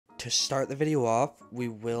To start the video off, we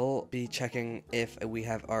will be checking if we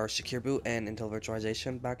have our secure boot and Intel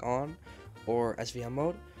virtualization back on, or SVM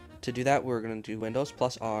mode. To do that, we're going to do Windows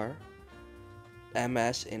plus R,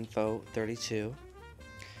 MS info 32.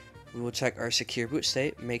 We will check our secure boot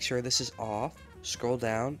state, make sure this is off, scroll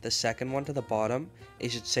down, the second one to the bottom,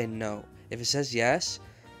 it should say no. If it says yes,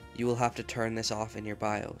 you will have to turn this off in your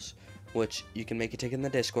BIOS, which you can make a ticket in the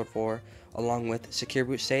Discord for, along with secure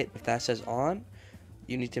boot state. If that says on,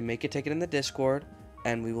 you need to make a ticket in the Discord,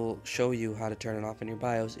 and we will show you how to turn it off in your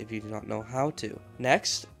BIOS if you do not know how to.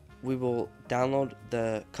 Next, we will download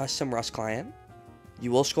the custom Rust client.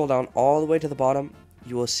 You will scroll down all the way to the bottom.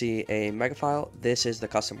 You will see a mega file. This is the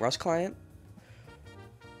custom Rust client.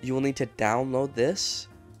 You will need to download this.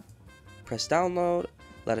 Press download,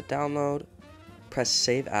 let it download, press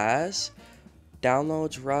save as,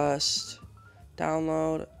 downloads Rust,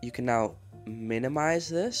 download. You can now minimize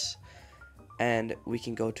this, and we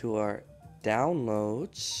can go to our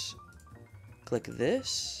downloads, click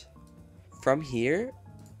this. From here,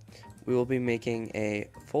 we will be making a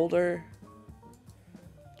folder,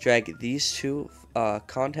 drag these two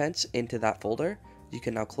contents into that folder. You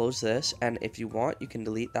can now close this, and if you want, you can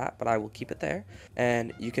delete that, but I will keep it there.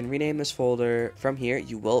 And you can rename this folder. From here,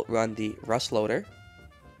 you will run the Rust loader.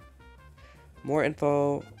 More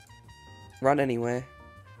info, run anyway.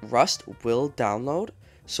 Rust will download,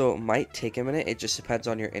 so it might take a minute. It just depends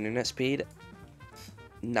on your internet speed.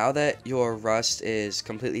 Now that your Rust is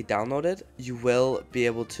completely downloaded, you will be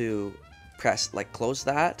able to press close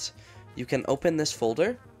that. You can open this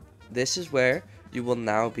folder. This is where you will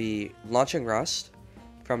now be launching Rust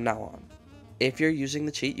from now on. If you're using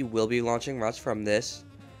the cheat, you will be launching Rust from this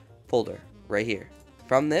folder right here.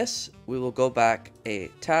 From this, we will go back a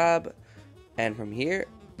tab, and from here,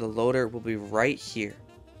 the loader will be right here.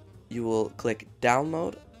 You will click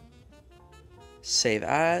download, save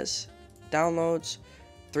as, downloads,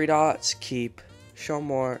 3 dots, keep, show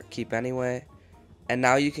more, keep anyway. And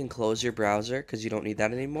now you can close your browser because you don't need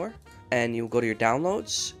that anymore. And you'll go to your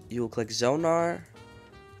downloads, you will click Zonar,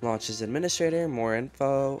 launch as administrator, more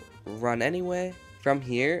info, run anyway. From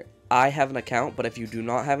here, I have an account, but if you do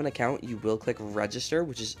not have an account, you will click register,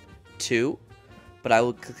 which is 2, but I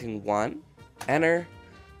will clicking 1, enter,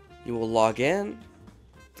 you will log in.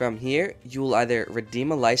 From here, you will either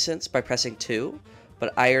redeem a license by pressing 2,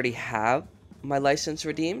 but I already have my license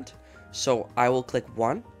redeemed, so I will click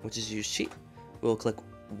 1, which is use cheat. We'll click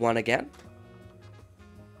 1 again,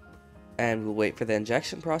 and we'll wait for the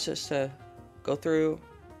injection process to go through.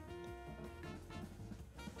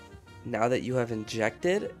 Now that you have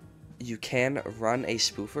injected, you can run a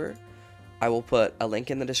spoofer. I will put a link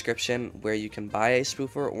in the description where you can buy a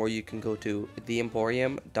spoofer, or you can go to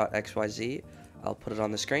theemporium.xyz. I'll put it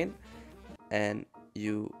on the screen, and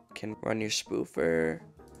you can run your spoofer.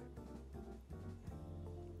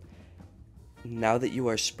 Now that you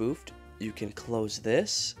are spoofed, you can close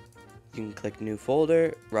this. You can click new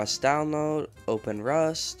folder, Rust download, open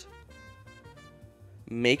Rust.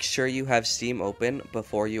 Make sure you have Steam open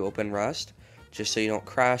before you open Rust, just so you don't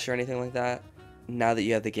crash or anything like that. Now that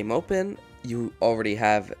you have the game open, you already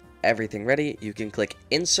have everything ready. You can click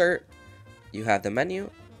insert, you have the menu.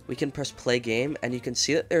 We can press play game, and you can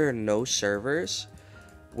see that there are no servers,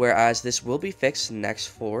 whereas this will be fixed next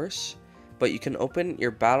force. But you can open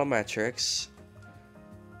your battle metrics,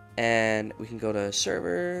 and we can go to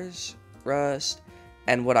servers, Rust,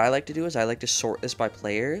 and what I like to do is I like to sort this by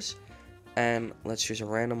players, and let's choose a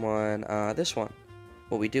random one, this one.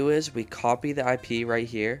 What we do is we copy the IP right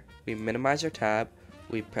here, we minimize our tab,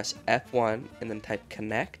 we press F1 and then type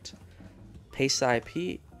connect, paste the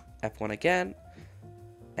IP, F1 again,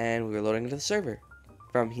 and we're loading into the server.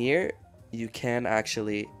 From here, you can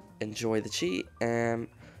actually enjoy the cheat, and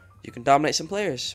you can dominate some players.